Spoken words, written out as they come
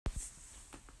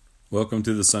Welcome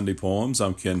to the Sunday Poems.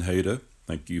 I'm Ken Hayda.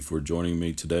 Thank you for joining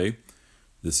me today.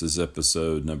 This is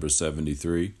episode number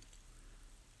 73.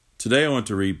 Today I want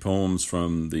to read poems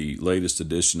from the latest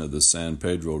edition of the San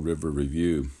Pedro River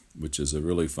Review, which is a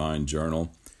really fine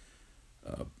journal,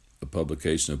 a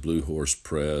publication of Blue Horse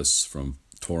Press from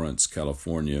Torrance,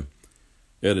 California,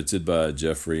 edited by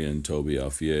Jeffrey and Toby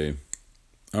Alfier.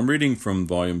 I'm reading from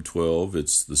volume 12.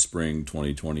 It's the spring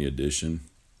 2020 edition.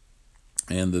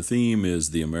 And the theme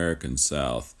is the American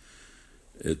South.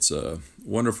 It's a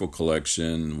wonderful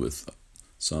collection with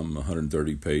some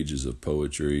 130 pages of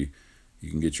poetry. You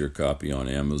can get your copy on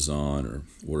Amazon or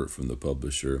order it from the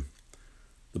publisher.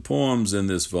 The poems in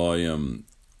this volume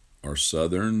are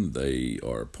Southern. They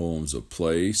are poems of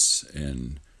place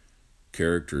and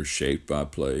characters shaped by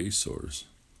place, or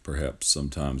perhaps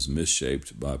sometimes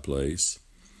misshaped by place.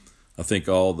 I think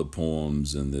all the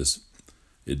poems in this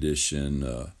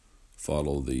edition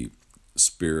follow the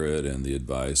spirit and the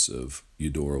advice of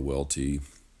Eudora Welty,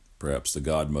 perhaps the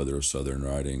godmother of Southern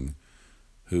writing,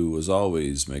 who was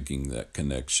always making that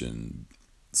connection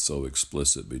so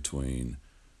explicit between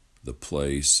the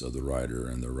place of the writer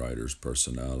and the writer's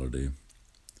personality.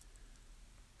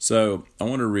 So I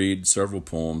want to read several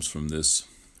poems from this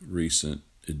recent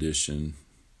edition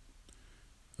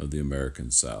of the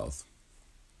American South.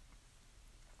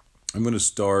 I'm going to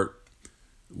start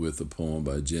with a poem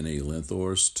by Jenny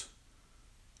Linthorst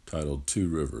titled Two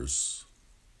Rivers.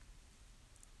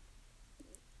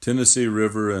 Tennessee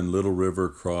River and Little River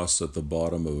cross at the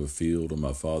bottom of a field on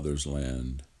my father's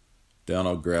land, down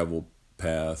a gravel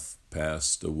path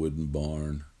past a wooden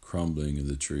barn crumbling in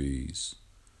the trees.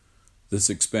 This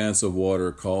expanse of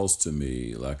water calls to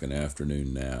me like an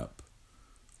afternoon nap,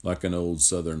 like an old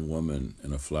Southern woman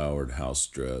in a flowered house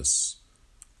dress,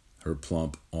 her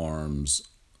plump arms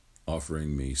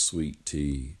offering me sweet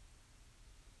tea.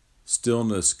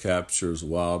 Stillness captures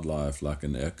wildlife like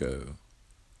an echo.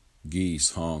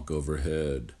 Geese honk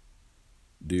overhead.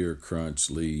 Deer crunch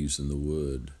leaves in the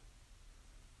wood.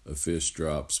 A fish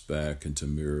drops back into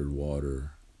mirrored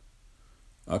water.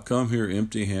 I come here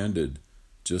empty-handed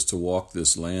just to walk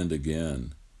this land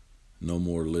again. No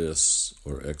more lists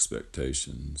or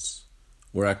expectations.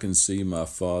 Where I can see my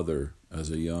father as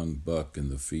a young buck in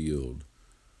the field,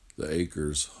 the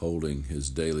acres holding his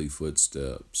daily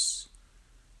footsteps.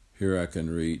 Here I can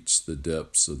reach the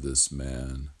depths of this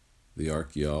man, the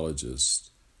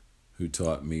archaeologist, who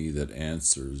taught me that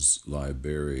answers lie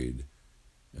buried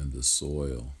in the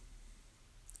soil.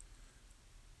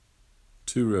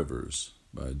 Two Rivers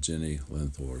by Jenny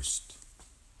Linthorst.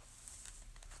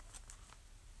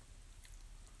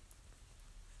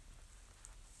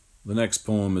 The next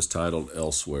poem is titled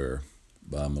Elsewhere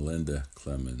by Melinda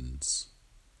Clemens.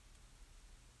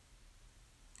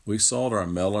 We salt our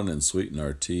melon and sweeten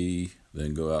our tea,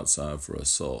 then go outside for a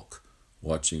sulk,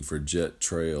 watching for jet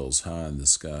trails high in the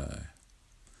sky.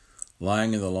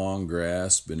 Lying in the long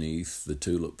grass beneath the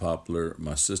tulip poplar,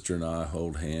 my sister and I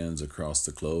hold hands across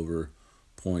the clover,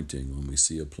 pointing when we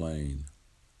see a plane.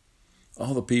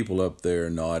 All the people up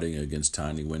there nodding against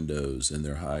tiny windows in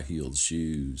their high-heeled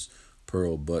shoes,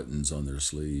 pearl buttons on their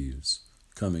sleeves,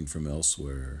 coming from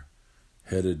elsewhere,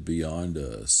 headed beyond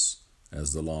us,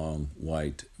 as the long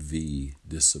white V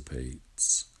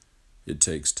dissipates. It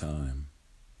takes time.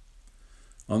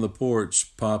 On the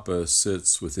porch, Papa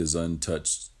sits with his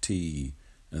untouched tea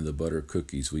and the butter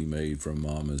cookies we made from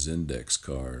Mama's index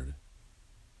card.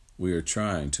 We are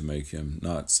trying to make him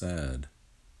not sad.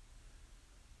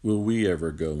 Will we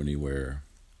ever go anywhere?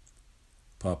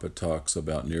 Papa talks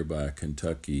about nearby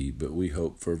Kentucky, but we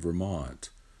hope for Vermont,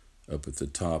 up at the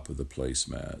top of the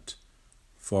placemat,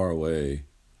 far away,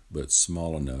 but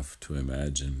small enough to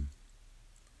imagine.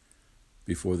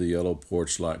 Before the yellow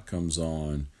porch light comes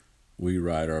on, we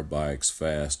ride our bikes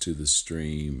fast to the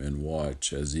stream and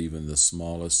watch as even the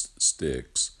smallest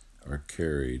sticks are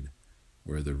carried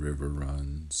where the river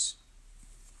runs.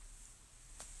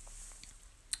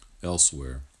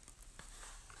 Elsewhere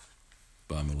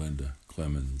by Melinda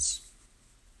Clemens.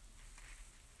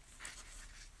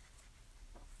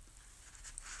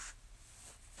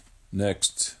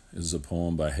 Next is a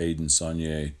poem by Hayden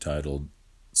Saunier titled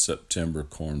September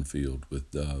Cornfield with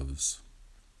Doves.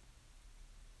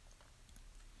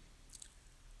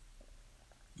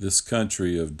 This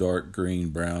country of dark green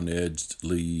brown-edged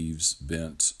leaves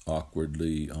bent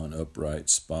awkwardly on upright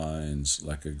spines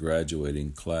like a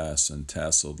graduating class in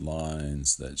tasseled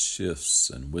lines that shifts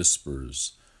and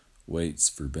whispers, waits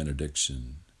for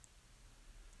benediction.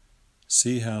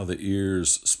 See how the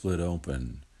ears split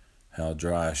open, how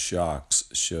dry shocks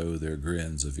show their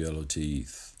grins of yellow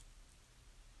teeth.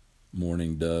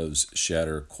 Morning doves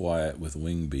shatter quiet with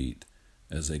wing beat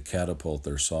as they catapult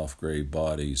their soft gray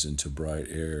bodies into bright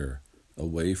air,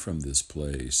 away from this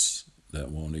place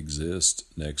that won't exist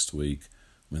next week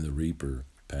when the reaper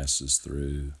passes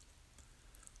through.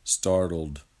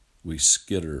 Startled, we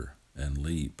skitter and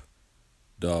leap.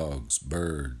 Dogs,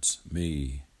 birds,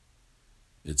 me.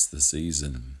 It's the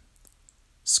season.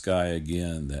 Sky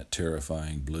again, that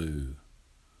terrifying blue.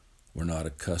 We're not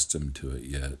accustomed to it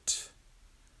yet.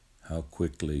 How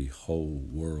quickly whole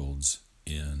worlds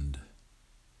end.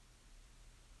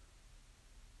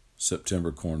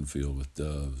 September Cornfield with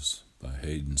Doves by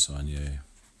Hayden Saunier.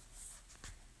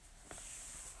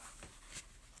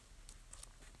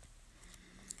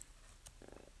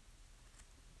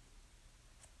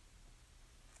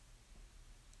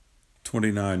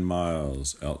 "29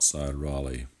 Miles Outside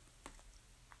Raleigh"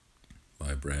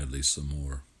 by Bradley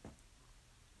Samore.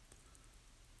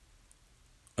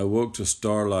 I woke to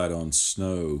starlight on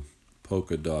snow,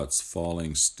 polka dots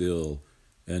falling still,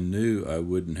 and knew I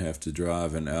wouldn't have to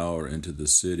drive an hour into the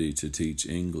city to teach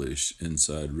English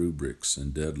inside rubrics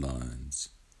and deadlines.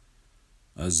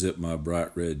 I zipped my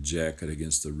bright red jacket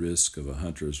against the risk of a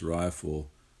hunter's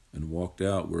rifle and walked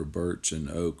out where birch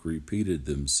and oak repeated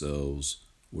themselves,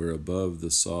 where above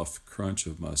the soft crunch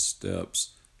of my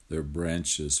steps their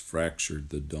branches fractured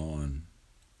the dawn.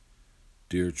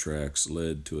 Deer tracks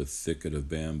led to a thicket of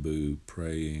bamboo,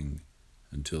 praying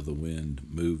until the wind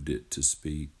moved it to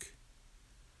speak.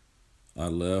 I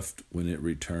left when it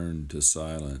returned to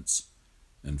silence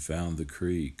and found the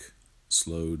creek,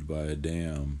 slowed by a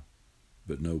dam,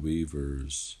 but no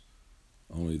beavers,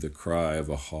 only the cry of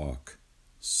a hawk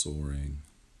soaring.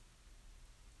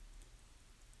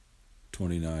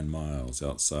 29 Miles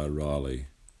Outside Raleigh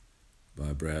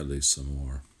by Bradley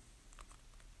Samore.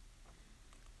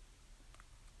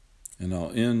 And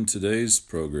I'll end today's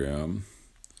program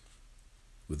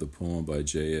with a poem by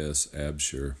J.S.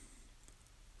 Absher,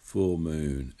 Full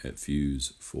Moon at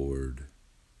Fuse Ford.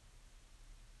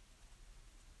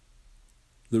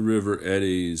 The river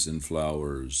eddies and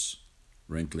flowers,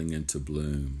 wrinkling into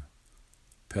bloom.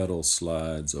 Petal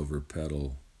slides over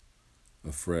petal.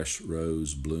 A fresh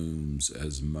rose blooms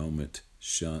as moment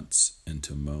shunts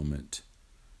into moment.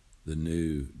 The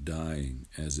new dying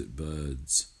as it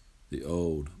buds, the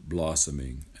old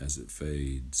blossoming as it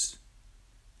fades.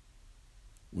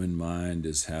 When mind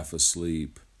is half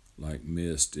asleep, like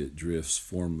mist it drifts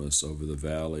formless over the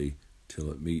valley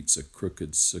till it meets a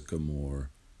crooked sycamore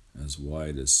as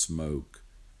white as smoke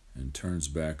and turns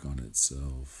back on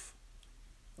itself,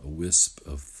 a wisp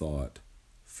of thought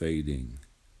fading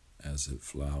as it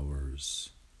flowers.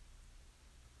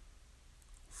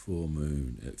 Full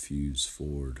Moon at Fuse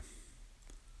Ford.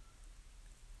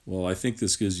 Well, I think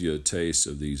this gives you a taste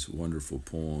of these wonderful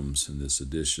poems in this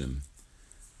edition,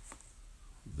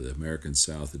 the American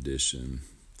South edition,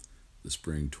 the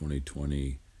Spring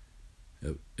 2020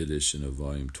 edition of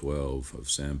Volume 12 of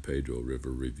San Pedro River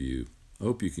Review. I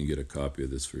hope you can get a copy of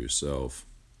this for yourself.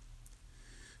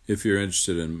 If you're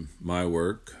interested in my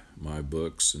work, my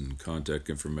books, and contact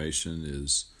information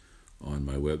is on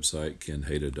my website,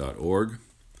 kenhada.org.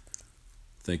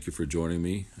 Thank you for joining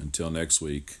me. Until next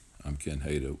week, I'm Ken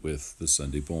Hada with the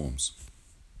Sunday Poems.